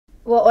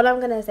Well, all I'm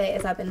gonna say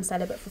is I've been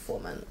celibate for 4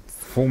 months.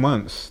 4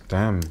 months,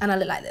 damn. And I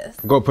look like this.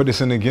 Got to put this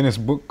in the Guinness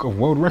Book of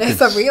World Records.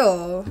 No, for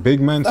real.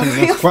 Big man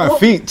thing, that's quite a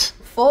feat.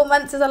 4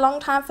 months is a long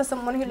time for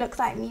someone who looks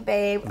like me,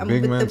 babe. And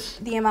Big with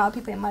the amount of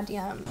people in my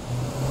DM.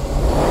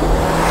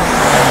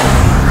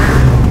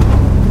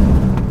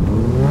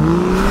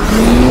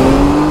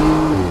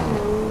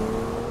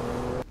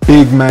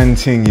 Big man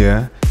thing,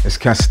 yeah. It's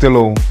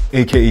Castillo,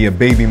 aka your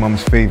baby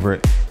mum's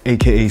favorite,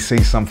 aka say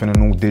something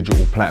on all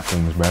digital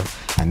platforms, bruv.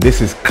 And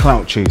this is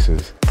Clout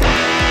Chasers.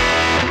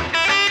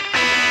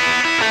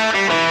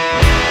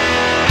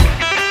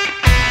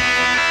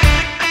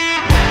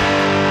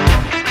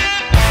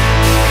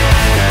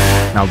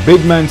 Now,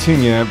 big man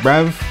thing, yeah,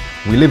 bruv.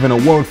 We live in a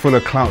world full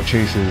of clout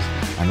chasers,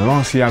 and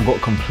last year I got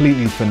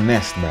completely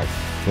finessed, bruv.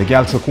 The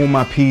gal took all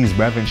my peas,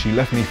 bruv, and she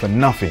left me for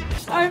nothing.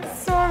 I'm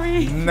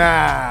sorry.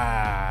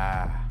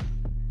 Nah,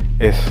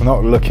 it's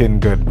not looking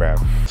good, bruv.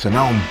 So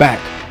now I'm back,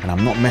 and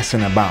I'm not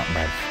messing about,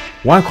 bruv.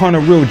 Why can't a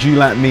real G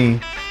like me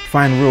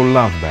find real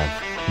love, bruv?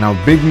 Now,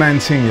 big man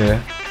thing, yeah,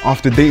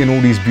 after dating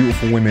all these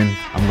beautiful women,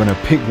 I'm gonna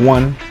pick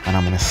one, and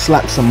I'm gonna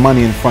slap some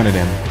money in front of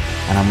them,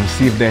 and I'm gonna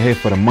see if they're here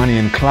for the money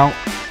and clout,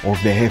 or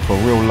if they're here for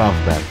real love,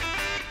 bruv.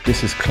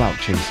 This is Clout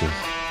Chasers.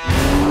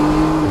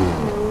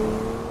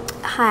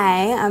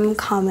 Hi, I'm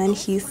Carmen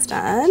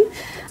Houston,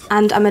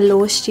 and I'm a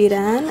law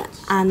student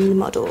and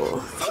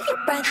model.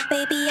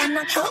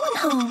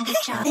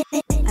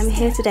 I'm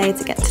here today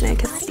to get to know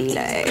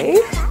Castillo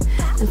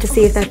and to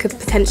see if there could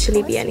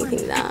potentially be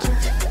anything there.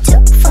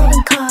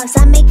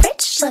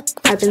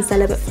 I've been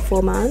celibate for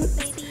 4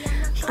 months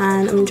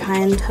and I'm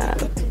trying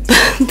to,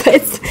 but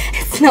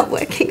it's not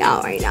working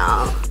out right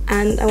now.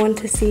 And I want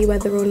to see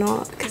whether or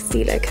not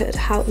Castillo could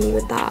help me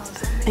with that.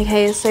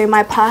 Okay, so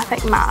my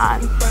perfect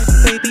man.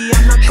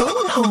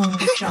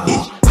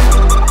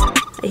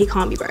 He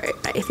can't be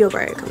broke. Like, if you're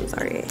broke, I'm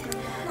sorry.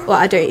 Well,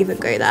 I don't even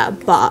go there,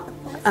 but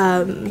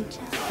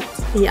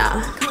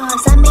yeah.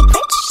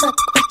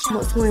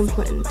 What's more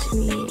important to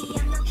me?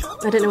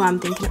 I don't know why I'm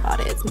thinking about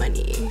it. It's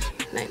money.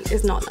 No,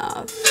 it's not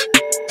love.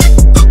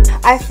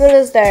 I feel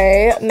as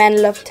though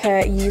men love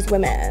to use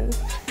women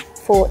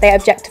they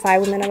objectify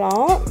women a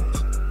lot.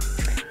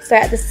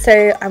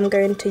 So I'm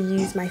going to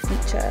use my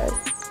features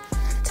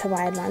to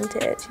my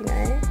advantage, you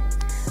know?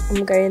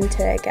 I'm going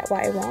to get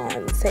what I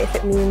want. So if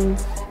it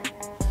means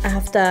I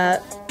have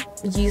to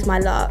use my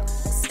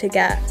looks to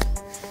get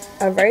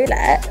a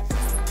Rolex,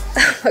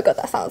 oh my god,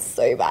 that sounds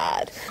so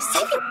bad.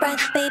 Save your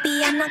breath,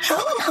 baby, I'm not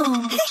going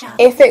home.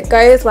 If it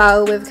goes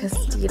well with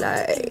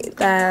Castillo,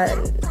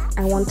 then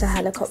I want a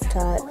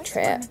helicopter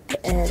trip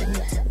in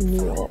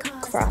New York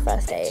for our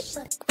first date.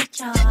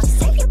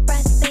 Save your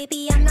breath,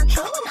 baby, I'm not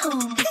going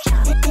home.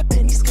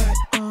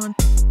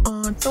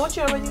 So what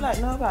do you already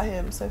know about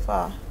him so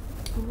far?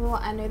 Well,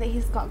 I know that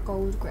he's got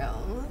gold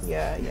grills.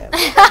 Yeah.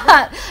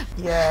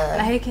 Yeah.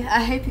 I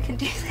hope he can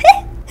do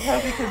that. I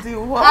hope he can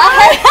do what?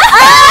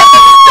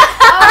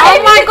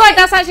 Oh my god,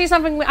 that's actually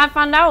something I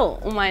found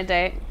out on my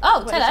date.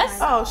 Oh, tell us.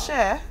 Oh,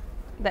 share.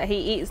 That he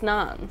eats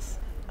naans.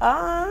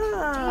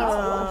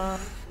 Ah.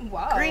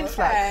 Wow. Green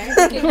flag.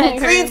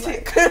 Green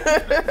tick.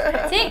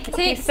 Tick.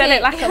 He said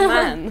it like a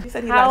man. He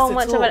said he how likes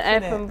much to of talk,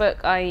 an open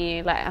book are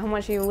you? Like, how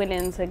much are you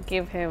willing to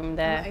give him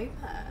there? I'm open.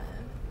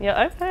 You're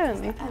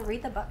open.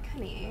 Read the book,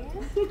 honey.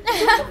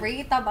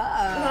 Read the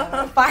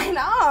book. Find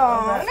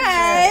out.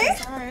 Okay.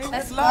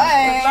 Let's go.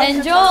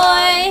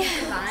 Enjoy.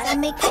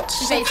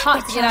 It's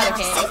hard to get out of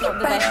here. It's not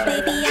the best.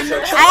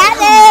 I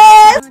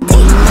got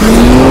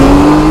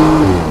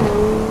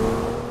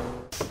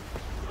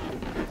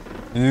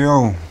this.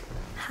 Yo.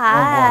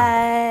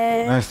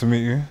 Hi. Nice to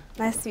meet you.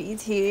 Nice to meet you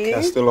too.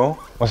 Castillo.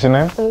 What's your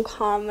name? I'm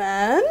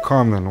Carmen.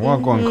 Carmen.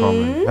 Welcome,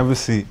 Carmen. Have a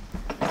seat.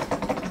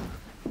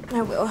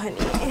 I will, honey.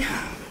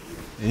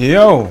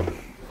 Yo,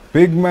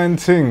 big man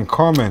ting,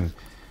 Carmen.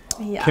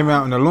 Yeah. Came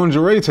out in the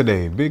lingerie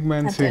today. Big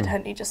man I ting. did,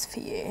 honey, just for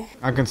you.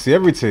 I can see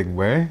everything,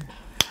 boy.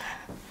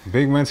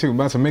 Big man ting,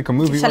 about to make a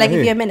movie. Shall right I give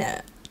here. you a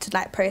minute to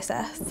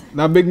process?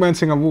 Now, big man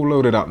ting, I'm all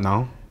loaded up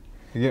now.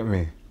 You get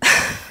me?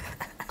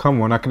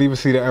 Come on, I can even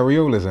see the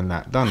areolas in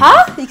that. Done.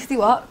 Huh? You can see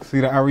what?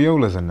 See the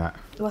areolas in that.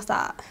 What's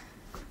that?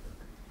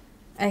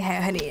 Okay,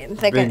 honey,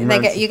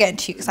 you're getting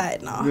too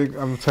excited now.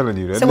 I'm telling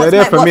you, So they're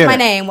there for me.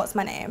 What's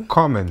my name?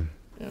 Carmen.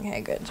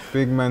 Okay, good.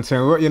 Big man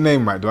ting, what your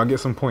name right? Do I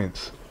get some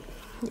points?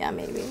 Yeah,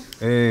 maybe.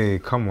 Hey,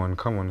 come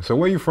on. So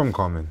where you from,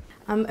 Carmen?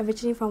 I'm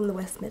originally from the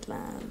West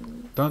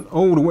Midlands.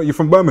 What, you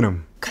from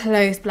Birmingham?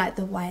 Close, but like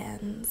the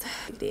YNs.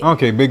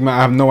 Okay, big man,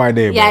 I have no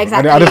idea. Yeah, bro.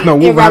 exactly. I just know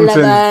Wolverhampton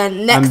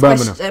Irrelevant. Next and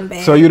Birmingham. question,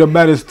 babe. So you're the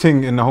baddest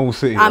thing in the whole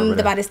city. I'm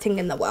the baddest thing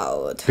in the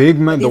world. Big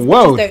man, But the these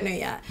world. bitches don't know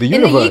yet. The in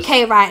universe. the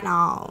UK right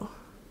now.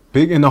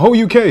 Big in the whole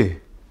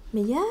UK.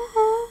 Yeah.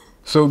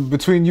 So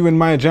between you and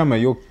Maya Jama,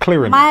 you're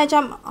clearing. Maya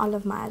Jama, I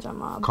love Maya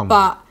Jama, Come but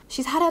on.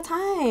 she's had her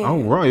time.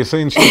 Oh right, you're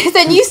saying It's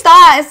a new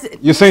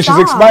start. You're saying she's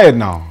expired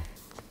now.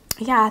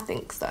 Yeah, I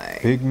think so.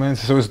 Big man,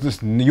 so it's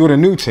just you're the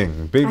new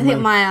thing. Big I man. think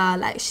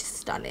Maya, she's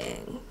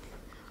stunning.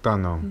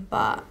 Don't know.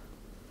 But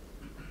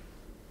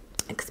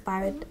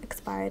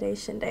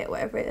expiration date,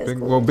 whatever it is.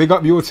 Well, big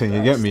up your thing.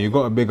 You get me. You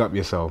got to big up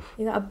yourself.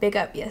 You gotta big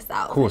up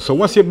yourself. Cool. So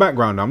what's your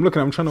background? I'm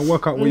trying to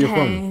work out where you're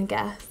from.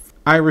 Guess.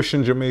 Irish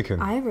and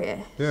Jamaican.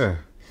 Irish. Yeah.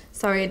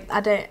 Sorry, I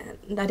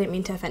didn't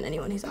mean to offend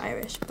anyone who's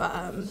Irish,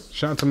 but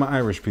Shout out to my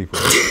Irish people.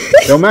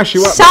 They'll mash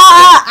you up. Shut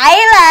up,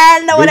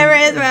 Ireland or whatever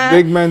it is, man.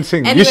 Big man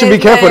thing. You Anyways, should be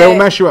careful. no. They'll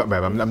mash you up,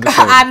 babe. I'm just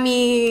saying. I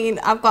mean,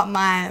 I've got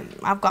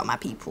my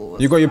people.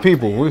 You got your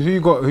people. Who you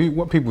got?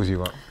 What peoples you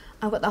got?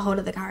 I've got the whole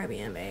of the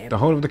Caribbean, babe. The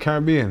whole of the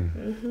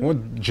Caribbean.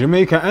 What?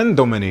 Jamaica and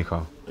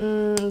Dominica.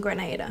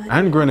 Grenada.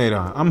 And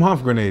Grenada. I'm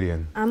half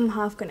Grenadian. I'm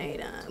half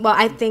Grenada. Well,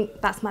 I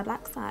think that's my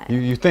black side.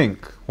 You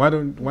think? Why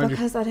do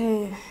Because I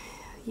don't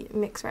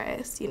mix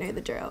race. You know the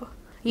drill.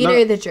 You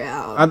know the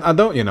drill. I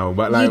don't,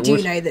 but like you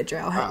do know the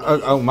drill,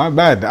 honey. oh my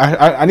bad.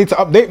 I need to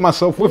update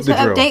myself with the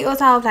drill. Update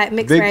yourself, like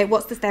mixed race.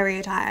 What's the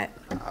stereotype?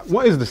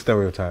 What is the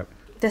stereotype?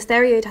 The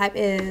stereotype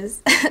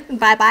is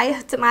bye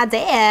bye to my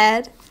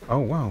dad. Oh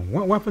wow,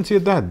 what happened to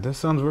your dad? That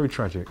sounds very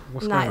tragic.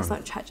 What's going on? No, it's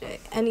not tragic.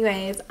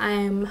 Anyways,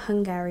 I'm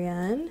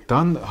Hungarian.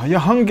 You're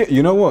Hungarian.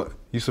 You know what?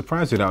 You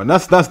surprised you that one.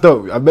 That's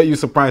dope. I bet you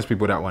surprised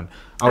people that one.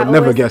 I would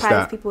never guess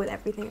that. People with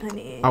everything,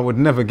 honey. I would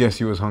never guess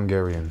you was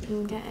Hungarian.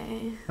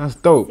 Okay. That's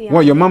dope. See,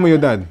 What? Your mum or your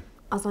dad?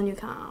 Az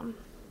anyukám.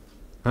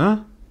 Huh?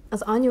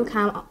 Az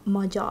anyukám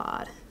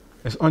magyar.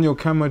 It's on your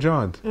camera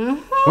jar.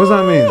 What does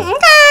that mean?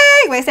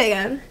 Okay. Wait, say it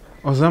again.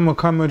 Osama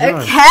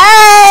Kamajad.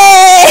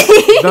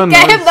 Okay. Done,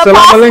 Get man. him the Salam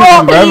passport,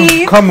 alaikum, bruv.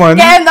 please. Come on.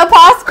 Get him the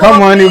passport.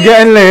 Come on, please. you're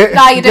getting late.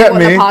 No, you don't Get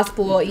want me. the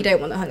passport. You don't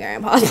want the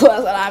Hungarian passport.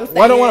 That's what I'm saying.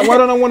 Why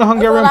don't I want a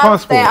Hungarian That's what I'm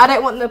passport? saying. I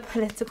don't want the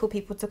political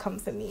people to come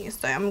for me,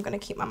 so I'm gonna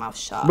keep my mouth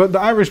shut. But the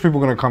Irish people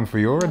gonna come for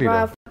you already.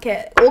 Bruh, Though. fuck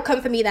it. All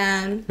come for me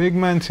then. Big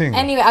man thing.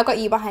 Anyway, I got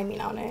you behind me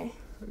now, no?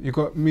 You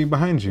got me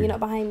behind you. You're not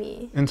behind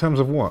me. In terms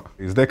of what?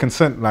 Is there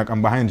consent? Like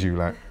I'm behind you,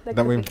 like There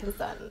that could way. be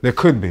consent. There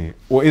could be,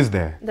 or is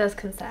there? There's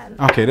consent.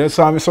 Okay,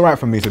 so it's alright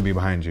for me to be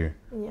behind you.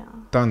 Yeah.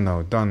 Done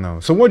now.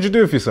 So what'd you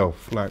do with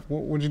yourself? Like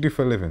what'd you do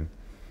for a living?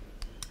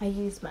 I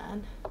use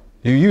man.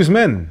 You use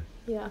men.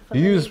 Yeah.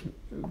 You use.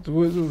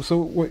 So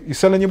what? You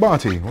selling your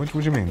body? What do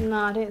you mean? No,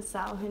 I don't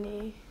sell,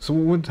 honey. So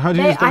how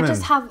do you use the I men?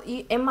 just have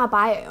in my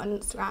bio on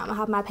Instagram. I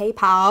have my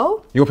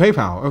PayPal. Your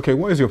PayPal. Okay,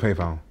 what is your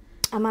PayPal?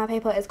 And my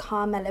PayPal is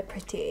Carmela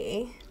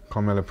Pretty.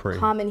 Carmela Pretty.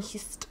 Carmen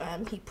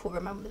Houston. People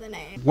remember the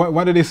name.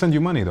 Why did they send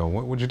you money though?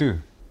 What'd you do?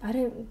 I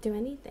don't do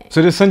anything.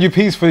 So they send you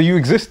peas for you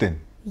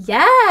existing?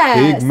 Yeah.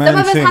 Big Some man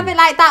of us thing. have it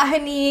like that,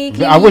 honey.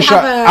 I wish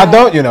I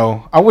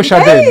don't, I wish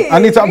I did. I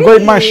need to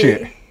upgrade my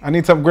shit. I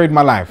need to upgrade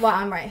my life. Well,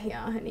 I'm right here,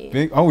 honey.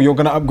 You're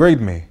gonna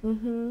upgrade me.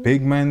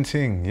 Big man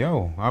thing.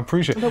 Yo, I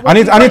appreciate it. I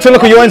need to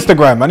look at your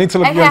Instagram. I need to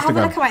look at your have a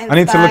Instagram. look at my I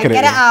need to look at it.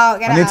 Get it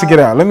out. I need to get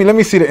it out. Let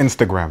me see the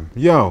Instagram.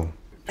 Yo.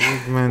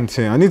 Big man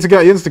thing. I need to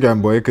get your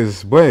Instagram, boy,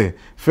 because boy, I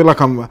feel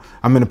like I'm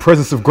in the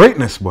presence of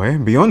greatness, boy.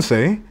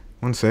 Beyonce.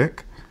 One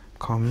sec.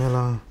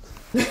 Carmela.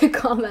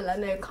 Carmela,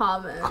 no,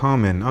 Carmen.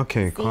 Carmen,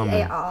 okay, Carmen.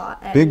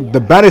 C-A-R-M-E-N. The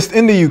baddest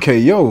in the UK,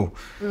 yo.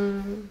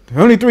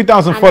 Only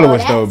 3,000 I know,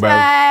 followers though, that's bro.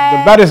 right.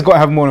 The baddest got to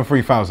have more than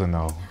 3,000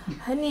 though.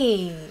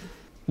 Honey.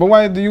 But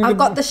why do you? I've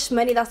got the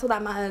shmoney, that's all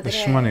that matters. the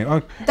okay? shmoney.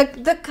 Oh,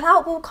 The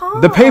clout will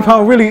come. the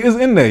PayPal really is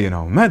in there,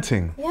 mad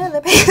thing. Yeah,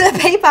 the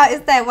PayPal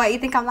is there. What, you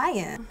think I'm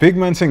lying? Big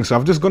man thing. So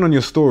I've just gone on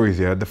your stories,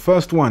 yeah. The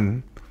first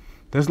one,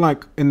 there's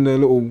like in the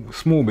little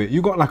small bit,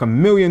 you got like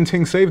 1 million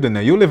things saved in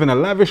there. You're living a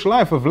lavish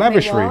life of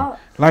lavishry. what?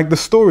 Like the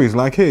stories,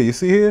 like here, you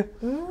see here?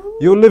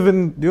 You're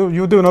living,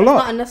 you're doing a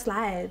lot. Not enough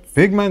slides.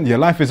 Big man, your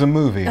life is a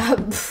movie.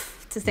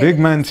 To say Big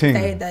man to say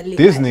thing. the least.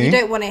 Disney. You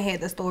don't want to hear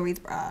the stories,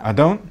 bruh. I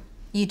don't?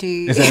 You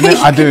do. Is it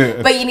I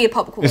do. But you need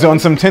popcorn. Is it on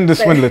some Tinder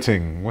swindler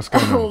thing? What's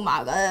going Oh on?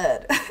 my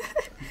god.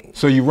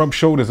 So you rub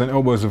shoulders and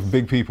elbows of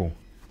big people?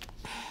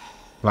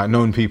 Like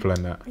known people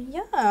and that?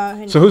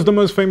 Yeah. So who's the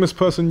most famous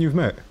person you've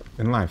met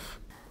in life?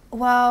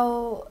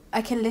 Well,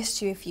 I can list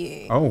you a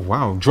few. Oh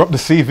wow, drop the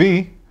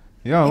CV.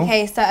 Yo.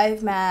 Okay, so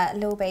I've met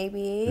Lil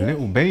Baby.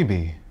 Little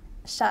baby.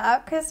 Shout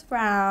out Chris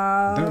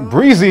Brown.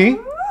 Breezy.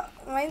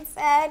 My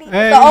daddy.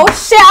 Hey. Oh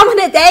shit, I'm on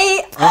a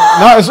date.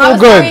 No, it's all I'm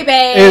good. sorry,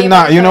 babe.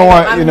 Nah, you know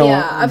what? I'm You know here.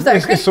 what? I'm sorry.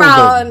 It's Chris all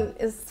good. Brown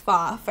is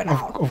far for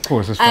now. Of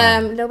course, it's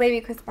fine. Lil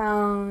Baby, Chris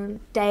Brown,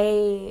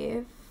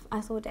 Dave. I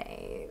saw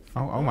Dave.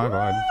 Oh my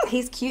god.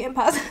 He's cute in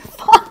person.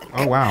 Fuck.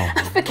 Oh wow.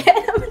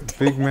 Forget him.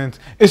 Big man.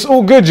 It's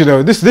all good,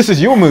 This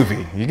is your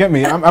movie. You get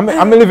me?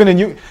 I'm living in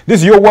you.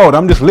 This is your world.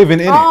 I'm just living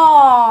in it.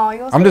 Oh,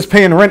 you're I'm so just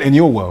paying rent in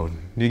your world.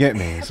 You get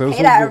me? So it's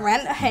pay all that good.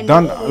 rent, honey.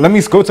 Done. Let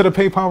me go to the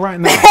PayPal right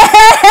now.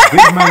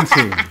 Big man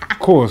team.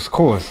 Course.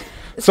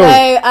 So,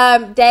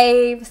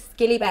 Dave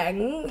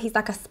Skillybang, he's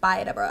like a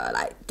spider, bro.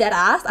 Like, dead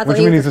ass. What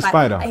do you mean he's a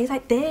spider? He's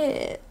like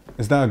this.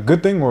 Is that a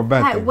good thing or a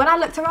bad Like, thing? when I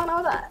looked around, I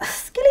was like,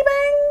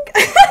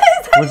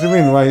 Skillybang. What do you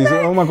mean? Why he's,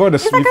 oh my god,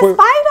 He's like a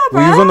spider,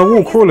 bro. He's on the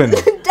wall crawling.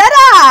 Dead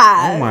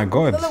ass. Oh my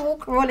god. He's on the wall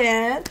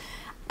crawling.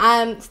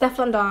 Steph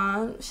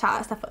London. Shout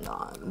out Steph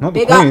London. Not the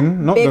Big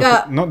Queen.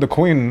 up, Not the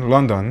Queen,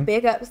 London.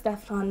 Big up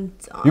Steph London.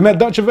 You met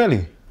Dutch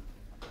Avelli?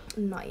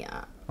 Not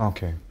yet.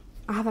 Okay.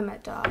 I haven't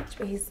met Dutch,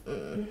 but he's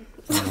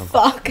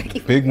fuck. I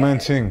keep Big man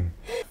forgetting.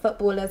 ting.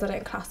 Footballers, I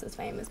don't class as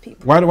famous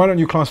people. Why don't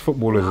you class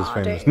footballers as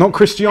I famous? don't. Not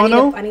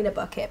Cristiano? I need a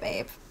bucket,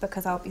 babe,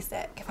 because I'll be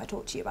sick if I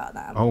talk to you about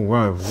them. Oh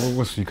wow,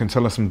 you can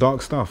tell us some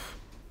dark stuff.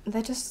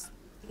 They're just.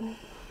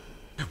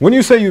 When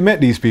you say you met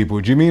these people,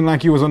 do you mean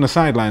like you was on the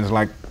sidelines,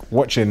 like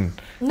watching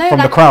from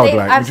like, the crowd? I've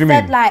What do you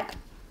said mean? like,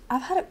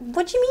 I've had.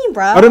 What do you mean,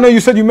 bro? I don't know.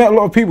 You said you met a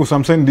lot of people, so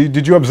I'm saying,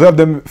 did you observe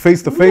them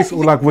face to face,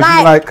 or like was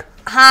you like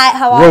hi,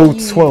 how are row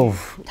you?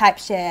 12 Type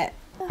shit.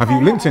 Have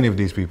you linked any of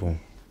these people?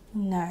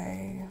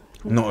 No.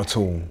 Not at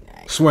all.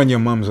 Swear on your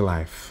mum's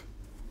life.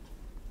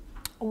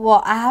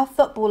 What I have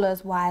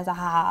footballers wise, I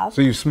have.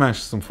 So you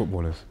smashed some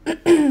footballers?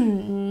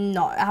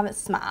 No, I haven't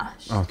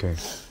smashed. Okay.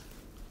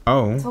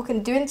 Oh.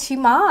 Doing too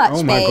much.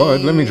 Oh my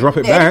God, let me drop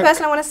it the back. The only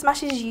person I want to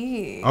smash is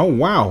you. Oh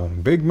wow,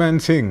 big man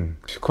ting.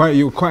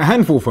 You're quite a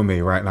handful for me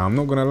right now. I'm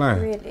not gonna lie.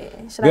 Really?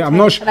 Should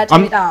Yeah, should I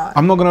turn it down?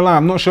 I'm not gonna lie.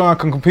 I'm not sure I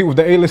can compete with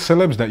the A-list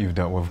celebs that you've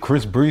dealt with.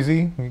 Chris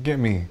Breezy, you get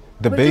me.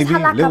 The We baby, just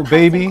had, like, little a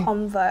passing baby.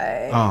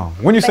 Convo. Oh,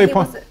 when you But say he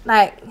was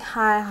like,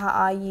 hi, how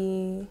are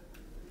you?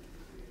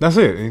 that's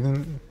it. You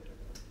didn't-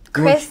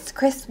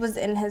 Chris was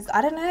in his.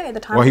 I don't know. The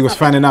time. Well, he was not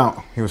fanning right.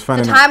 out. He was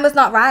fanning The out. time was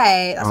not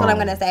right. That's all I'm Oh,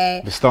 gonna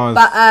say. the stars-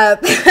 But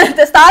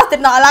the stars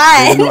did not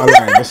align. They're not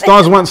aligned. The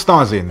stars weren't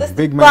stars in.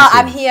 Big man. But ting.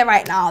 I'm here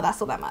right now.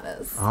 That's all that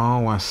matters.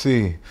 Oh, I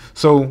see.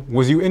 So,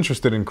 was you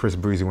interested in Chris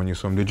Breezy when you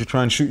saw him? Did you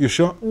try and shoot your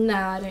shot? No,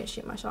 I don't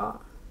shoot my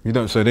shot. You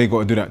don't. So they got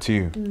to do that to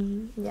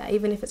you. Yeah,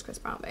 even if it's Chris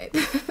Brown, babe.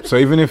 So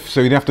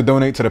you'd have to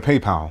donate to the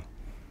PayPal.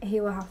 He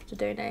will have to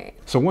donate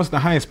So what's the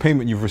highest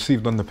payment you've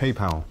received on the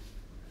PayPal?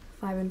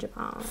 £500.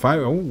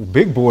 Oh,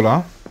 big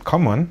baller.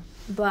 Come on.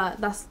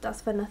 But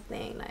that's for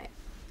nothing. Like,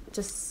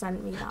 just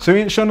send me that. So you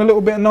ain't shown a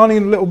little bit of nani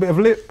and a little bit of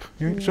lip?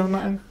 You ain't shown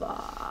nothing?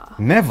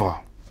 Never.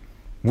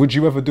 Would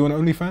you ever do an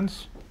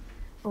OnlyFans?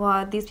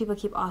 Well, these people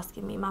keep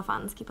asking me. My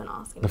fans keep on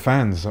asking The me.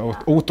 fans,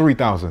 all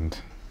 3,000.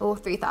 All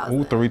 3,000.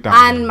 All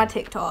 3,000. And my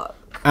TikTok.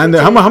 And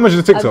how much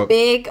is the TikTok? A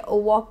big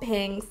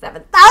whopping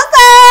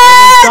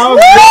 7,000.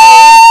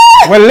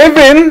 We're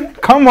living.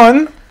 Come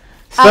on.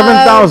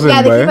 7,000,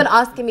 Yeah, they boy. keep on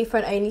asking me for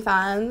an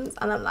OnlyFans,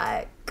 and I'm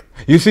like,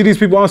 You see these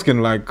people asking,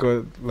 like,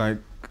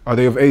 are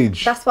they of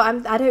age? that's what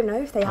I don't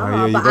know if they are.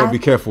 Yeah, you but gotta be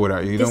careful with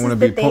that. You this don't want is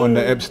to the be put on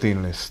the thing.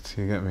 Epstein list.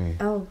 You get me?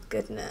 Oh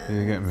goodness.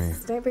 You get me?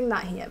 Don't bring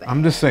that here, babe.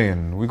 I'm just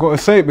saying, we got to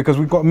say it because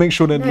we've got to make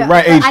sure they're the No,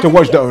 right but age I to think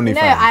watch the it- OnlyFans.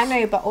 No, I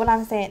know, but all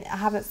I'm saying, I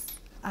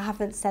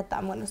haven't said that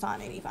I'm going to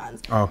start an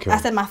OnlyFans. Okay. I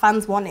said my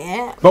fans want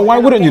it. But why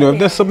they're not wouldn't you though? If getting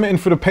they're it. submitting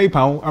for the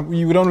PayPal,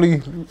 you would only,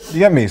 you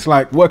get me? It's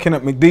like working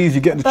at McD's,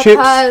 you get the Because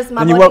chips,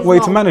 my and you work body's way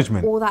to not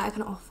management. all that I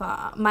can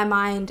offer. My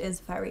mind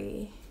is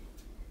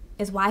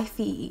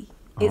wifey.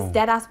 It's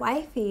dead ass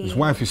wifey. It's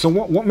wifey. So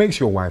what makes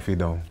you a wifey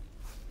though?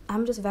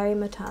 I'm just very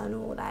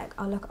maternal. Like,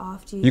 I'll look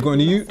after you. You got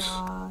give any you utes?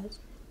 massage.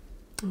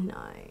 No.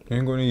 You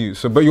ain't got any utes.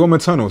 So, but you're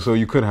maternal, so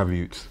you could have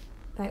utes.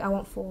 Like, I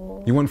want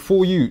 4. You want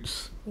 4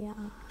 utes? Yeah.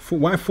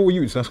 Why 4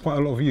 utes? That's quite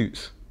a lot of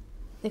utes.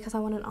 Because I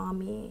want an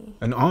army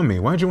An army?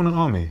 Why do you want an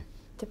army?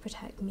 to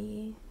protect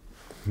me.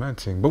 Mad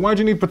thing. But why do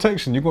you need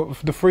protection? You got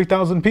the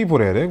 3,000 people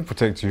there. They'll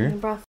protect you.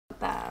 And bruh, f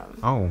them.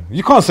 Oh,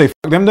 you can't say f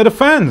them. They're the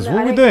fans. No, What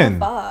I are we don't give a doing?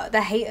 fuck.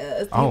 They're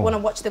haters. They Oh. want to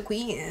watch the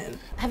queen.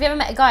 Have you ever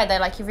met a guy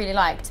that like you really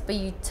liked, but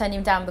you turned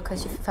him down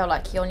because you felt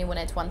like he only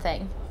wanted one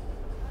thing?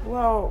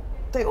 Well,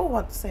 they all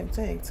want the same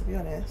thing, to be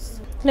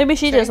honest. Maybe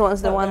she just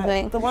wants the But, one like,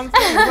 thing. The one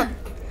thing. But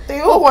they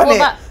all want what it.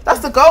 about- That's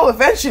the goal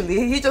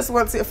eventually. He just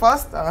wants it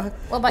faster.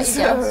 What about you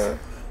girls?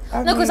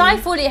 No, because I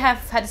fully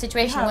have had a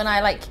situation when I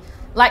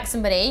like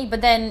somebody,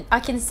 but then I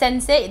can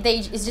sense it.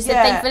 It's just a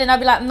Yeah. thing, and I'll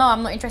be like, no,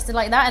 I'm not interested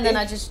like that, and then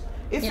I just,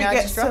 If you it know, I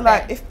gets just to drop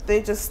like, it. if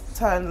they just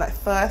turn like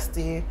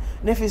thirsty,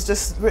 and if it's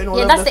just written all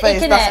Yeah, over that's the the ick,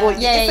 face, innit? that's what.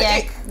 Yeah, it's yeah,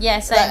 the ick. yeah,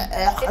 same.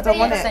 Like, I don't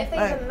want it. If they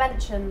Like, even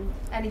mention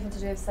anything to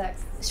do with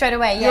sex, Straight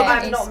away, You're yeah. I'm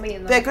it's- not meeting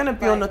them. they're gonna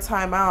be on the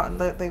timeout, and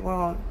they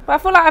won't. But I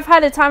feel like I've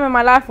had a time in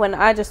my life when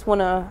I just want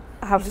to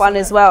have fun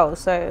as well.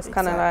 So it's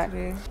kind of like.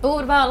 Exactly. But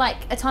what about like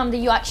a time that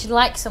you actually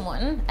like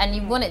someone and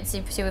you wanted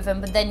to pursue with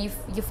them, but then you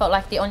felt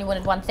like they only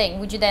wanted one thing?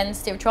 Would you then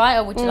still try,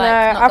 or would you No,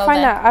 like not I go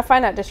find there? I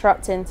find that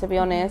disrupting, to be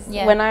honest.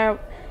 Yeah. When I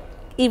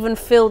even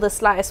feel the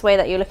slightest way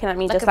that you're looking at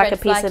me just like a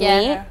red piece flag, of yeah.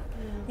 meat,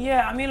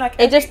 Yeah, I mean, like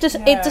it just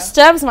it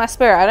disturbs my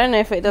spirit. I don't know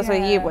if it does with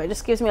you, Yeah. but it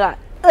just gives me like,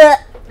 ugh,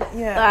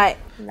 Yeah. like.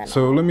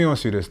 So let me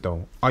ask you this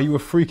though: are you a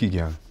freaky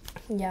girl?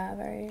 Yeah,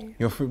 very.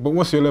 But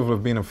what's your level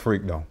of being a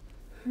freak though?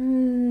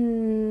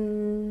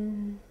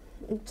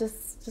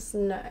 Just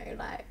no,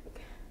 like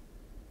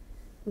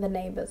the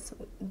neighbors.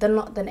 They're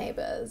not the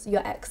neighbors.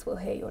 Your ex will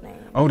hear your name.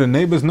 Oh, the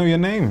neighbors know your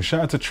name.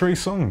 Shout out to Trey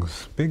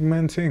Songs, big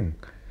man ting.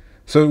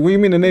 So what do you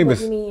mean the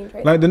neighbors? What do you mean,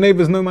 Trey? Like the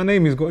neighbors know my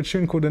name. He's got a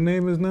tune called "The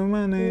Neighbors Know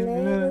My Name."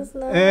 Neighbors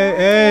know Hey, my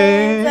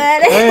hey,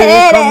 name.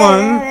 hey, come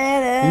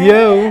on,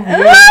 yo, Ooh,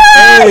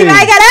 hey. you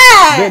better get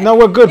up. Yeah, no,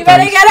 we're good. You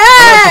better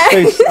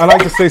thanks. get I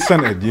like to stay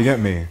centered. You get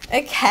me?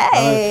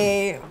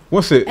 Okay.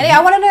 What's it? Anyway,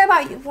 I want to know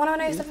about you. Want to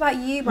know stuff about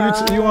you, bro.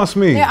 You ask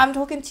me. No, I'm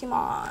talking too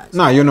much.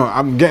 Nah, you're not.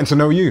 I'm getting to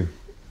know you.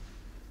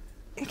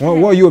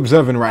 What are you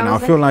observing right now? I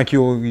was feel like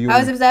you. I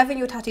was observing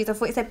your tattoos. I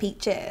thought it said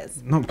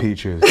peaches. Not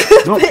peaches.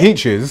 Not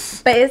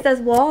peaches. But it says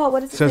what? What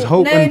does it Says say?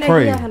 hope no, and no,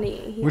 pray. Here,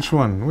 honey. Here. Which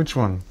one? Which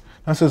one?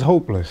 That says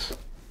hopeless.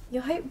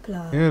 You're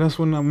hopeless. Yeah, that's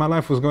when my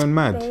life was going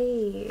mad.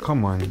 Babe.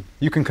 Come on,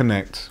 you can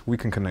connect. We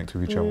can connect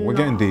with each other. We're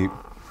getting Nah. deep.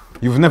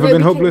 You've never No,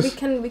 been we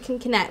hopeless. we can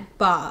connect,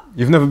 but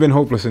You've never been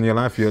hopeless in your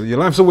life. Your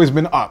life's always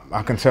been up.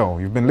 I can tell.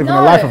 You've been living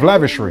a life of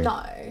lavishry.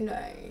 No.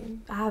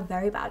 I have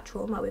very bad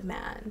trauma with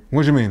men.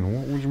 What do you mean?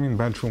 What do you mean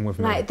bad trauma with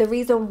me? Like the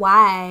reason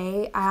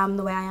why I am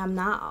the way I am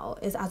now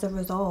is as a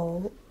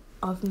result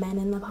of men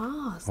in the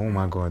past. Oh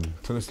my God.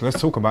 So let's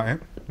talk about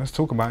it. Let's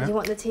talk about Do you it.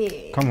 want the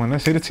tea? Come on,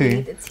 let's hear the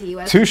tea. The tea.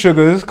 Where's 2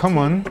 sugars. Come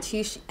on.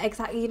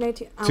 Exactly. You know,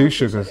 I 2 want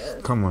sugars.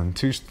 Come on.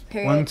 2.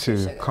 Period, 1, 2 2.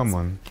 sugars. Come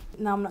on.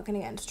 No, I'm not gonna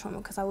get into trauma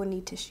because I will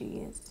need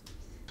tissues.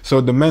 So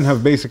the men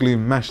have basically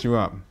mashed you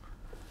up.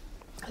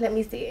 Let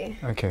me see.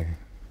 Okay.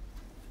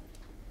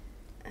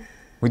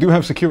 We do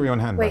have security on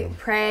hand. by the way. Wait,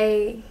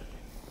 pray.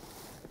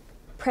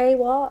 Pray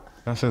what?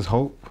 That says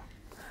hope.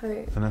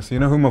 Hope. And that's, you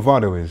know who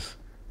Movado is?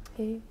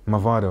 Who?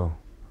 Movado.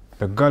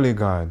 The gully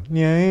god.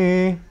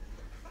 Yeah.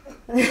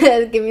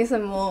 Give me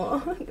some more.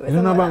 Give me You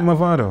don't know some about more.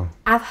 Movado?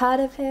 I've heard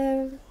of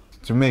him.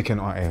 Jamaican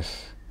artist.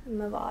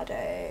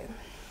 Movado.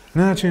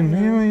 Not you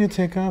knew when you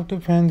take off the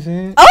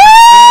panties.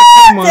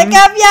 Oh! Come on. Take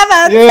off your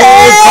pants.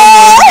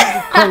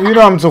 Yeah, come on. You know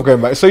what I'm talking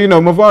about. So you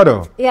know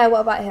Movado. Yeah,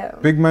 what about him?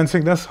 Big Man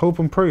Sing, that's Hope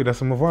and Pray.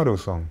 That's a Movado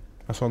song.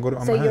 That's why I got it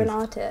on So my you're an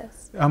hands.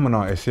 artist? I'm an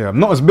artist, yeah. I'm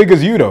not as big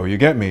as you though, you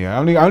get me? I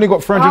only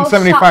got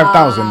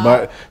 375,000, up.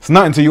 but it's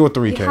nothing to your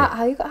 3K.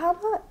 How you got how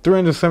much?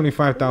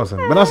 375,000.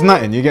 But that's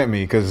nothing, you get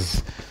me?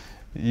 Because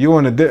you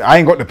on I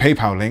ain't got the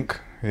PayPal link.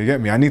 You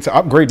get me? I need to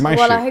upgrade my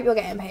Well, shit. I hope you're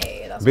getting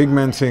paid. That's Big what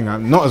Man I'm Sing,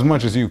 not as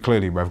much as you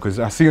clearly, bruv, because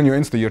I see on your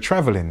Insta you're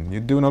traveling.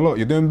 You're doing a lot.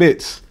 You're doing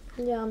bits.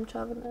 saying. Yeah, I'm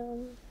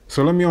traveling.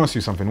 So let me ask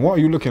you something. What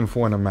are you looking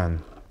for in a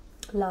man?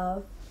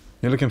 Love.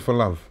 You're looking for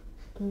love.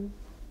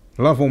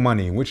 Love or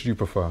money? Which do you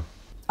prefer?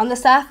 On the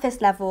surface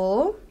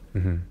level,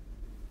 Mm-hmm.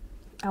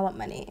 I want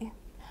money.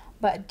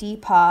 But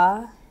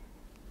deeper,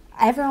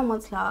 everyone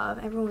wants love.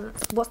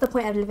 What's the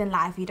point of living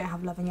life if you don't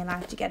have love in your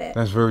life? Do you get it?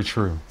 That's very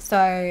true.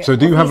 So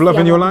do you have love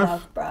obviously in your I want life?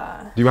 love,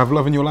 bruh. Do you have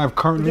love in your life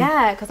currently?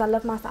 Yeah, because I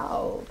love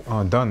myself.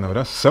 Oh, done though.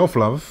 That's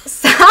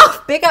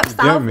self-love. Big up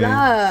self me?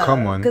 love.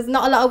 Come on. Because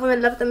not a lot of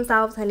women love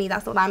themselves, honey.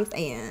 That's what I'm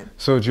saying.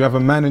 So do you have a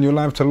man in your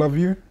life to love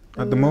you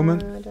at the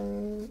moment? I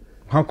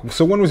don't.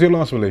 So when was your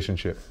last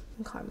relationship?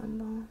 I can't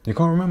remember. You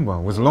can't remember?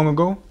 Was it long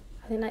ago?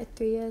 I think like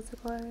 3 years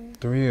ago.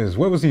 3 years.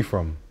 Where was he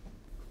from?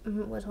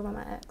 We're talking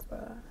about my ex, bro.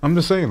 I'm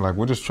just saying, like,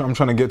 I'm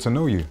trying to get to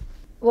know you.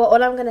 Well,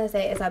 all I'm gonna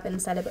say is I've been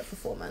celibate for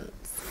 4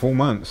 months, 4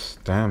 months.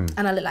 Damn.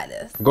 and I look like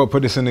this. Got to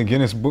put this in the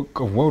Guinness Book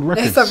of World No,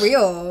 Records. for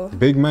real.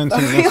 Big man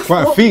thing. real. That's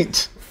quite a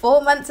feat.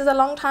 4 months is a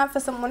long time for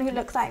someone who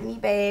looks like me,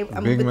 babe.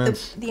 And Big with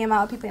man's- the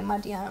amount of people in my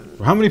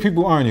DMs. How many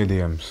people are in your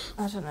DMs?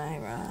 I don't know,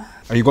 bro.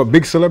 Are you got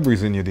big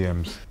celebrities in your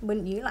DMs?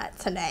 Wouldn't you like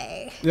to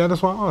know? Yeah,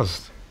 that's why I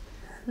asked.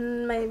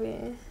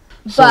 Maybe.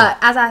 So- But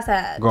as I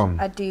said, Go on.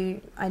 I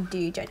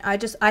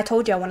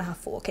told you I want to have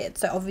 4 kids,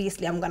 so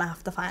obviously I'm gonna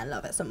have to find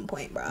love at some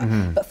point, bro.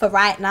 Mm-hmm. But for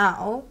right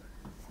now,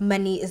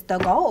 money is the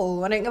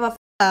goal. I don't give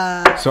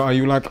a So are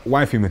you like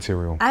wifey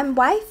material? I'm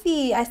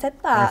wifey. I said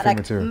that. Wifey Like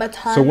material.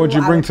 maternal. So what'd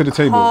you bring to the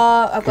table?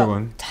 I've Go got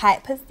on.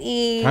 tight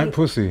pussy. Tight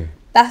pussy.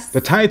 That's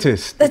The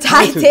tightest. The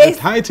tightest. The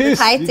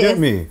tightest. You get tightest.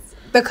 me?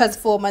 because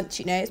 4 months.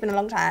 You know, it's been a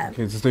long time.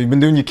 Okay, so you've been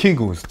doing your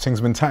Kegels. Things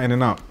been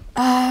tightening up.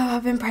 Oh,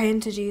 I've been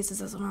praying to Jesus.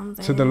 That's what I'm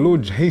saying. To the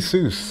Lord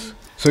Jesus.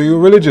 So you're a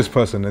religious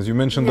person, as you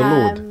mentioned the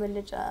Lord. I'm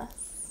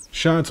religious.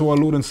 Shout out to our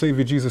Lord and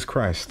Savior Jesus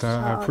Christ. I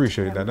Shout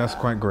appreciate out to that. him, That's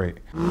bro. quite great.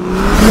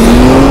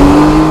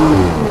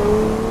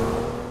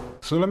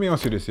 So let me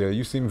ask you this, yeah.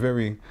 You seem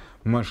very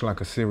much like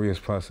a serious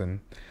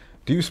person.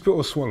 Do you spit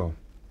or swallow?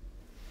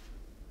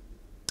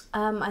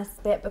 I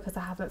spit because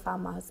I haven't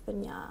found my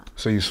husband yet.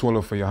 So you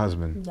swallow for your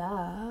husband?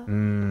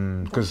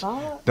 Yeah. Because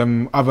fuck?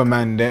 them other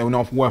men, they're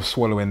not worth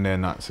swallowing their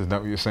nuts. Is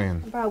that what you're saying?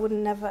 Bro, I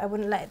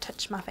wouldn't let it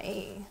touch my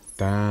face.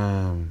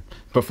 Damn.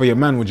 But for your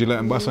man, would you let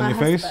him bust on My your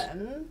face?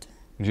 husband.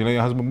 Would you let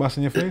your husband bust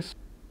in your face?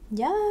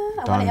 Yeah, I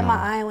Don't want it in my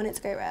know. eye. I want it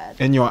to go red.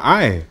 In your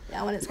eye?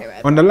 Yeah, I want it to go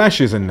red. On the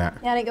lashes and that?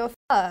 Yeah, I don't give a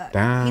fuck.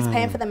 Damn. He's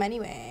paying for them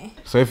anyway.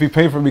 So if he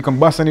pay for it, he can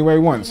bust anywhere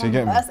he wants. You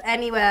get me? That's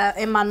anywhere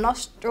in my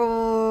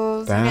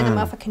nostrils. Give me the Damn.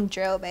 motherfucking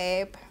drill,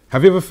 babe.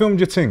 Have you ever filmed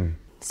your ting?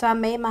 So I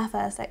made my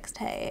first sex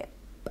tape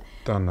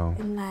Don't know.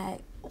 in like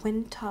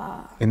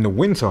winter. In the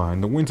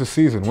winter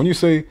season. When you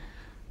say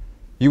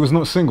you was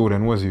not single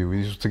then, was you?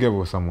 You was together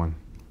with someone?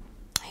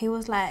 He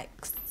was like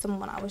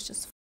someone I was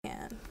just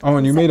f***ing. Oh,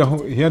 and you made a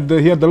whole, he had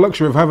the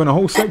luxury of having a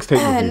whole sex tape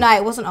with you. No,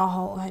 it wasn't a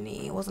whole,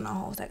 honey. It wasn't a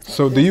whole sex tape.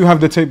 So do you have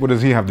the tape or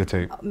does he have the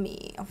tape?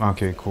 Me.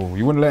 Okay, cool.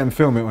 You wouldn't let him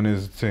film it on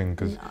his thing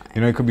because,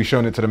 you know, he could be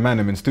showing it to the man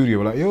in studio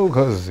like, yo,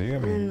 cuz, you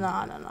get me?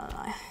 No.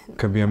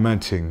 Could be a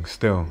mad thing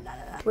still.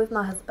 With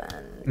my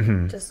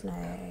husband, just know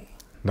The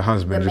we're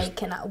husband just,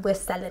 making it. We're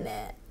selling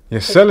it.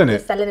 you're selling We're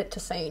it selling it to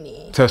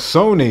Sony. to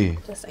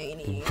Sony. To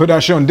Sony. Put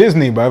that shit on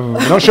Disney,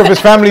 bruv. Not sure if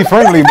it's family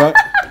friendly, but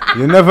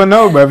you never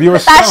know, bruv. You're a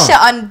That star.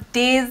 shit on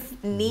Disney.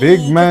 need.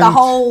 Big man. The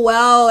whole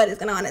world is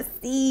gonna wanna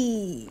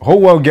see.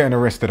 Whole world getting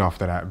arrested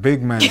after that.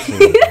 Big man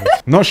thing.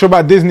 Not sure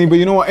about Disney, but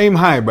you know what? Aim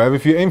high, bruv.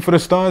 If you aim for the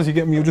stars, you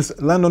get me. You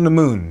just land on the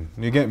moon.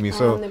 You get me.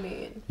 So I'm the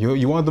moon.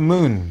 you are the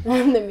moon.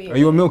 I'm the moon. Are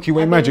you a Milky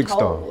Way I've magic been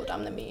star? told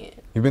I'm the moon.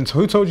 You've been.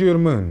 Who told you you're the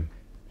moon?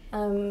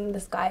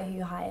 This guy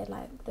who hired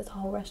like this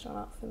whole restaurant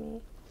up for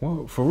me.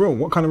 Well, for real.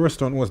 What kind of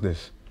restaurant was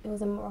this? It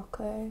was in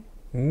Morocco.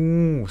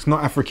 Ooh, it's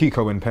not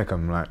Afrikiko in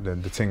Peckham, like the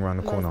thing around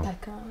the Where's corner.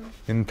 Peckham?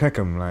 In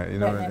Peckham, like you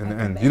know, Right, in the Peckham,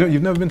 end. baby.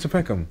 You've never been to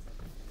Peckham.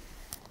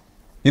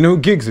 You know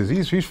who Giggs is?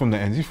 He's from the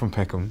ends. He's from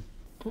Peckham.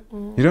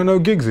 You don't know who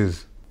Giggs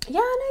is? Yeah,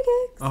 I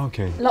know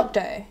gigs. Okay.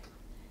 Lockdown.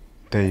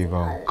 There you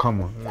go.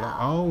 Come on.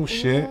 Oh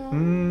shit.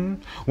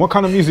 What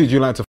kind of music do you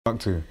like to fuck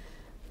to?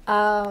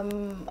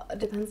 It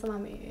depends on my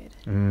mood.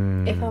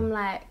 If I'm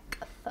like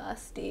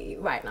thirsty,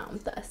 right now I'm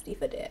thirsty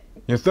for dick.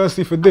 You're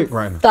thirsty for dick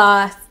right now?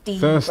 Thirsty,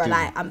 Thirsty. bro.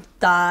 Like I'm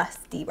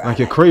thirsty, bro. Like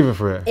you're craving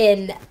for it?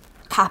 In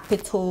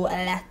capital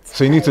letters.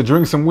 So you need to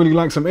drink some willy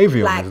like some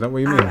Avion, Like, is that what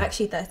you mean? I'm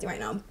actually thirsty right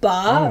now,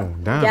 but Oh,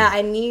 damn. yeah,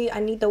 I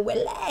need the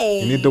willy.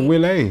 You need the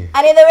willy.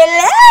 I need the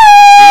willy.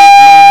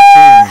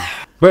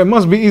 But it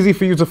must be easy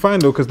for you to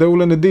find though, because they're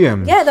all in the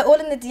DMs. Yeah, they're all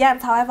in the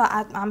DMs. However,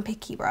 I'm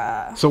picky,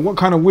 bruh. So what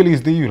kind of willies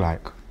do you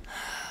like?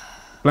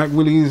 Black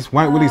willies,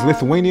 white willies,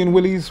 Lithuanian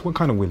willies? What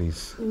kind of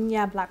willies?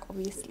 Yeah, black,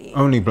 obviously.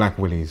 Only black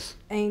willies.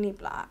 Only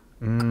black.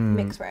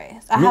 Mixed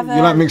race. You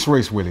like mixed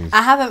race willies?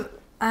 I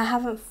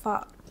haven't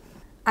fucked.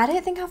 I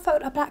don't think I've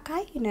fucked a black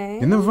guy, you know.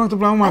 You never fucked a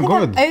black? Oh my I think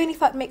god. I've only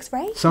fucked mixed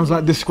race. Sounds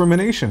like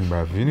discrimination,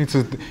 bruv. You need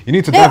to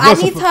No, I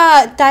diversify. need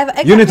to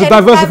diversify. You need to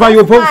diversify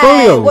your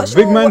portfolio. What's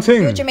Big man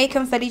thing. You're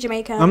Jamaican, fully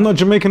Jamaican. I'm not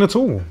Jamaican at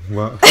all.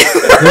 But I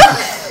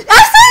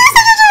saw you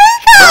said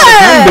you're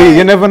can Jamaican. be,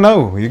 you never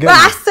know. You get But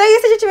I me? saw you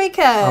said you're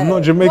Jamaican. I'm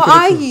not Jamaican. What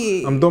at are all.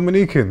 you? I'm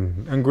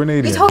Dominican and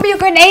Grenadian. You told me you're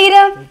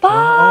Grenada. Fuck.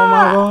 Oh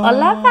my god.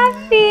 Hola,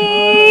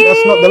 papi.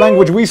 That's not the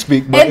language we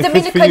speak, but In if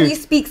it's for Dominican, you. you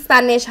speak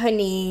Spanish,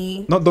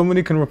 honey. Not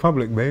Dominican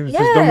Republic, babe. It's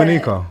just Yeah.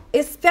 Dominica.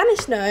 It's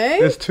Spanish, no?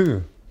 There's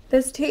two.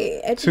 There's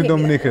two. Two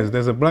Dominicas.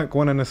 There's a black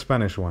one and a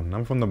Spanish one.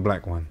 I'm from the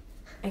black one.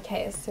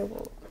 Okay, so.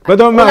 But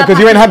don't matter because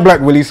you ain't had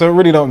black willy, so it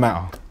really don't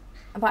matter.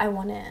 But I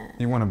want it.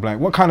 You want a black?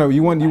 What kind of?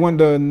 You want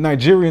the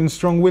Nigerian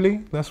strong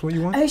willy? That's what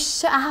you want? Oh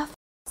shit! I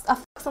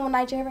fucked someone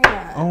Nigerian.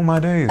 Oh my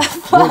days.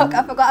 Fuck!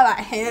 I forgot about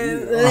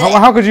him.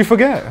 How could you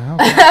forget?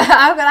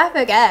 How could I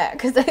forget?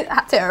 Because I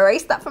had to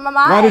erase that from my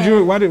mind.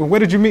 Where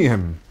did you meet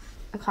him?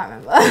 I can't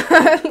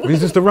remember.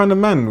 He's just a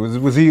random man.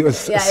 Was he a he was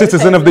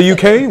citizen of the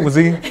UK? Was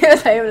he? He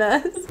was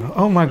homeless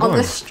Oh my god. on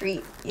the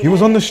street. He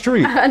was on the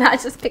street. And I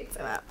just picked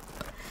him up,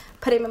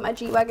 put him in my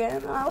G-Wagon,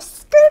 and I was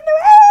scooting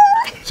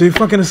away. So you're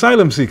fucking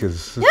asylum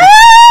seekers? Yeah.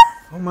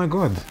 Oh my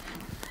god.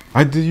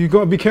 You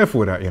gotta be careful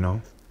with that, you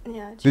know.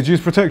 Yeah. Did you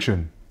use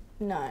protection?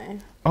 No.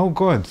 Oh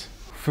god.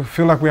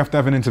 Feel like we have to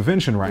have an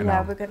intervention right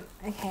Yeah, now. we're good.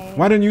 Okay.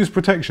 Why don't you use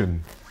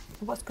protection?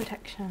 What's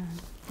protection?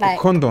 A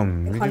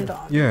condom. a condom.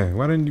 Yeah.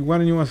 Why don't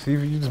you ask?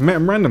 You just met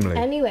him randomly.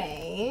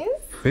 Anyways,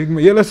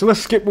 Yeah. Let's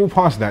skip all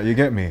past that. You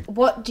get me?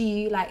 what do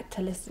you like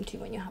to listen to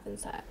when you're having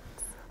sex?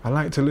 I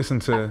like to listen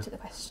Back to the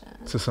question.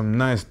 to some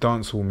nice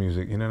dancehall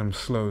music. You know them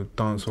slow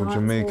dancehall Dancehall,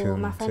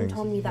 Jamaican my friend things.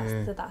 told me that's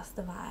Yeah.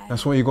 the vibe.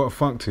 That's what you got to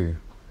fuck to. Have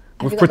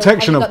With you got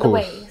protection, have of you got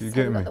course. The waist? You Have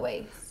get you me? got the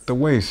waist? The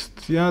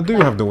waist. Yeah, I do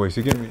have the waist.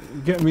 You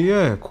get me?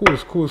 Yeah, of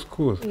course.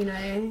 You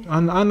know.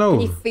 I know.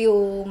 Can you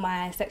feel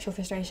my sexual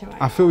frustration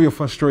right I now? feel your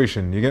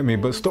frustration. You get me?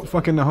 But stop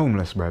fucking the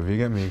homeless, bruv. You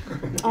get me?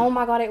 Oh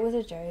my god, it was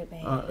a joke,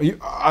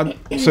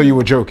 babe. So you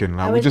were joking.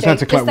 Like, I we was just had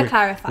to, joking, just to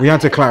clarify. We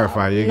had to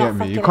clarify. You Not get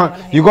me? You fucking can't.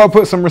 anyone You got to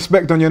put some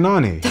respect on your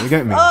nani. You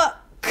get me? Fuck.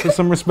 Put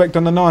some respect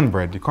on the naan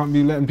bread. You can't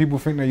be letting people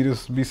think that you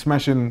just be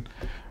smashing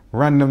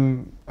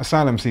random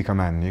asylum seeker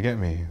man. You get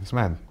me? It's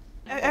mad.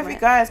 Every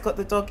guy has got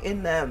the dog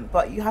in them,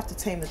 but you have to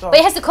tame the dog. But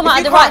it has to come out at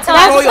If the you right can't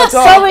time. control your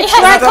So dog, it's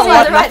it right doesn't come at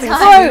have the right nothing time.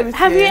 to do So with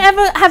have you you.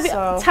 ever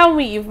So- tell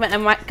me you've met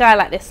a guy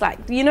like this? Like,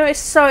 you know, it's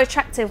so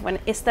attractive when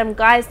it's them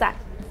guys that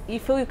you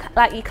feel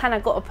like you kind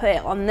of got to put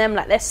it on them.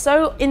 Like they're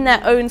so in their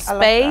own I love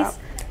space. that.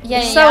 Yeah,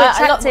 It's yeah, so yeah. I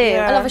attractive.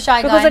 I love a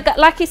shy Because guy.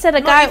 like you said, a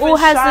Not guy even all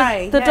has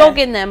shy, the yeah. dog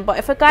in them. But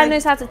if a guy Like,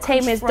 knows how to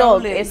tame his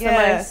dog, control it, it's the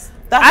yeah. most.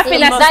 That's I think the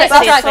that's most- the that is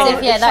sexiest attractive.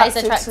 thing. Yeah, that is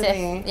attractive to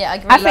attractive. me. Yeah, I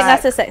agree. I think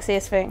Like- that's the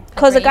sexiest thing.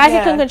 Because a Agreed. guy who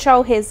Yeah. can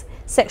control his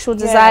sexual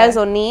Yeah. desires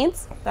or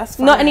needs, That's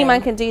not any fine.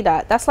 man can do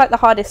that. That's like the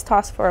hardest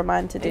task for a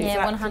man to do.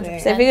 Yeah, Exactly.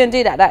 100%. So if you can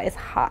do that, that is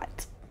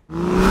hot.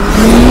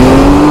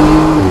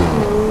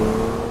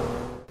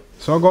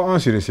 So I got to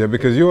ask you this, yeah,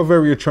 because you're a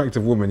very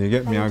attractive woman. You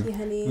get me? Thank you,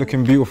 honey.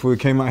 Looking beautiful. You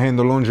came out here in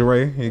the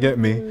lingerie. You get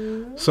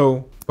me?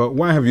 So, but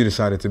why have you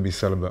decided to be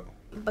celibate?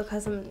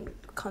 Because I'm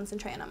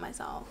concentrating on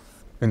myself.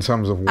 In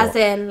terms of what? As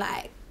in,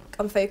 like,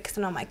 I'm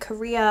focusing on my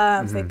career,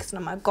 I'm focusing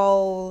on my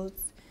goals.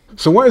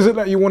 So what is it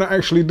that you want to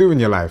actually do in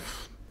your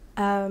life?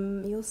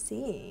 You'll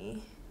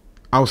see.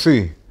 I'll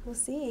see. We'll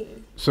see.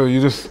 So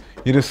you just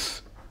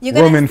You're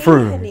gonna roaming see,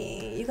 through.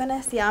 honey. You're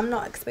gonna see. I'm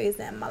not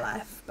exposing my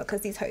life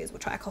because these hoes will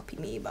try to copy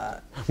me,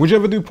 but Would you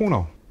ever do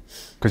porno?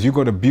 Because you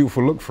got a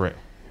beautiful look for it.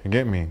 You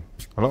get me?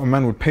 A lot of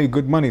men would pay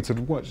good money to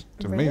watch.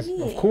 It's amazing.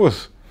 Really? Of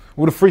course.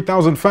 All the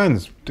 3,000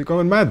 fans, they're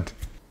going mad.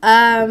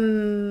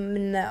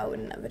 No, I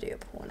would never do a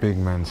porno. Big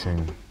man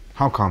thing.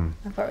 How come?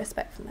 I've got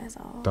respect for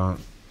myself. Don't.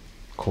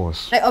 Of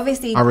course. Like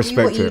obviously, I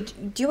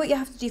respect do what you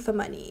have to do for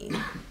money.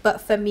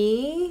 But for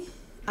me,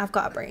 I've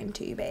got a brain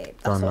too, babe.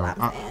 That's what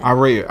I'm saying. I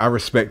rate it. I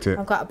respect it.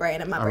 I've got a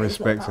brain and my brain's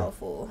more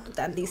powerful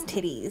than these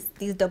titties,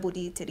 these double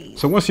D titties.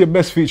 So what's your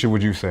best feature,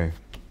 would you say?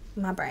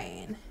 My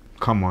brain.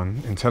 Come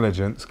on,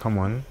 intelligence. Come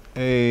on.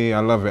 Hey, I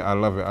love it. I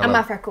love it. And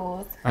my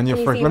freckles. And your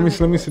freckles.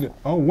 Let me see the.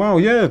 Oh wow,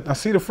 yeah, I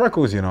see the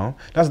freckles. You know,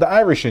 that's the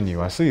Irish in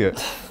you. I see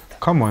it.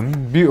 Come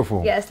on,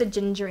 beautiful. Yeah, it's the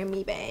ginger in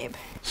me, babe.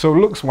 So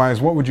looks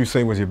wise, what would you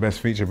say was your best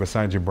feature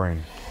besides your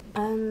brain?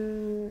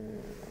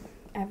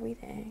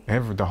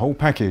 Everything. The whole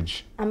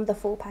package. I'm the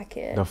full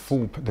package.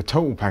 The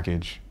total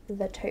package.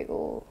 The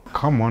total.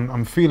 Come on,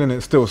 I'm feeling it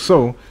still.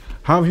 So,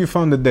 how have you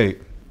found the date?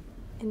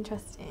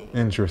 Interesting.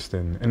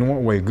 Interesting. In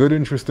what way? Good,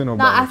 interesting, or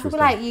bad? No, I feel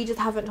like you just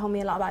haven't told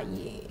me a lot about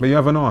you. But you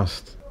haven't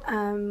asked.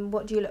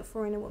 What do you look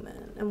for in a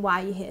woman, and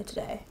why are you here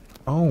today?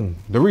 Oh,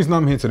 the reason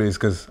I'm here today is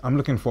because I'm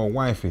looking for a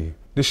wifey.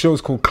 This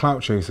show's called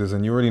Clout Chasers,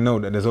 and you already know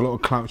that there's a lot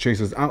of clout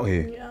chasers out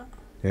here. Yeah.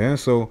 Yeah,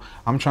 so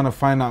I'm trying to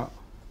find out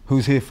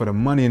who's here for the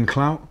money and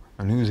clout,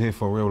 and who's here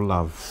for real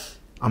love.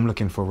 I'm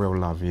looking for real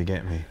love, you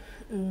get me?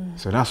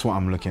 So that's what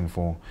I'm looking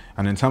for.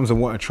 And in terms of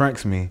what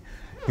attracts me,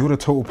 you're the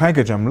total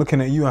package. I'm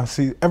looking at you, I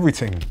see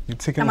everything. You're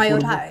ticking. Am I your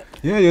type?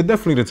 Yeah, you're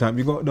definitely the type.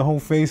 You got the whole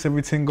face,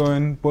 everything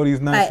going,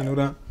 body's nice and all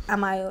that.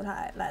 Am I your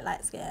type? Like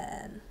light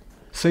skin?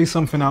 Say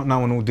something out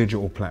now on all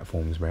digital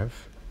platforms, bruv.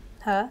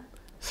 Huh?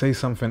 Say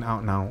something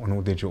out now on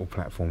all digital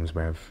platforms,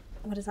 bruv.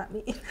 What does that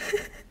mean?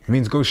 It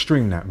means go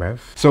stream that, bruv.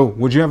 So,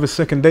 would you have a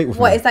second date with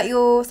me? What, is that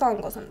your song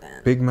or something?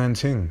 Big man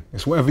ting.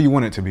 It's whatever you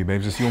want it to be,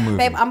 babes. It's your movie.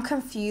 Babe, I'm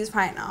confused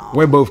right now.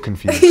 We're both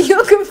confused.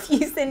 You're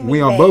confusing me.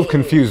 We are both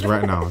confused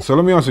right now. So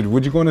let me ask you,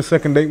 would you go on a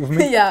second date with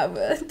me? Yeah, I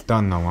would.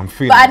 Done now, I'm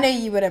feeling But I know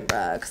you wouldn't,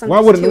 bruh. Because I'm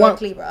just too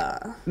ugly,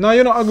 bruh. No,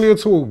 you're not ugly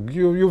at all.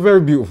 You're very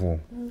beautiful.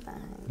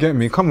 Get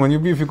me? Come on, you're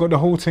beautiful. You've got the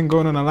whole thing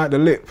going on. I like the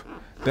lip.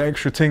 The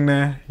extra thing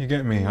there. You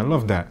get me? I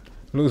love that.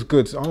 Looks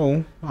good.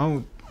 Oh,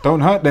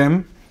 don't hurt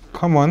them.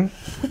 Come on.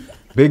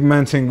 Big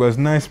man thing, but it's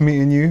nice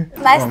meeting you.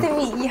 Nice to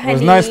meet you, honey. It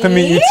was nice to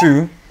meet you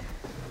too.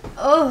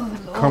 Oh,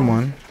 Lord. Come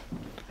on.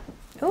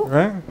 Ooh.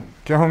 Right?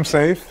 Get home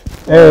safe.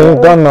 Hey,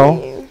 done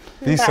now.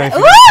 Be safe.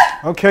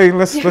 Okay,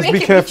 let's be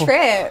careful.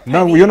 Trip,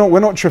 no, we're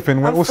not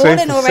tripping. We're all safe.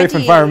 It's a safe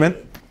environment.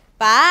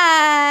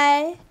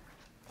 Bye.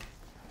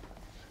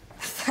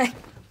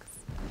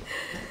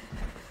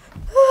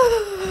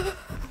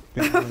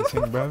 Big man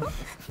thing, bruv.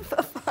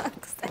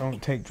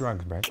 Don't take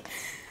drugs, bruv.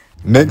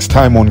 Next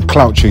time on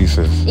Clout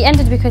Chasers. It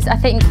ended because I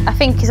think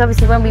because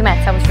obviously when we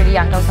met I was really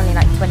young. I was only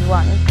like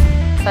 21. So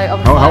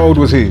obviously. How old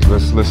was he?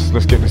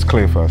 Let's get this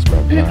clear first,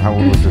 bruv. How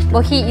old was this dude?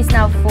 Well, he is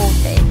now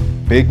 40.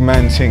 Big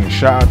man ting.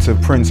 Shout out to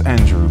Prince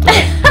Andrew.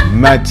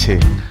 Mad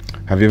ting.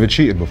 Have you ever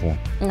cheated before?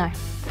 No.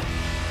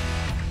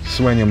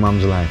 Swear on your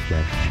mum's life,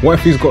 bruv. What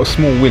if he's got a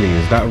small willy?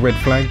 Is that a red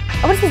flag?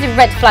 I wouldn't say it's a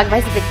red flag, but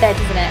it's a bit dead,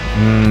 isn't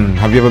it?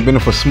 Have you ever been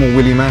with a small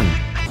willy man?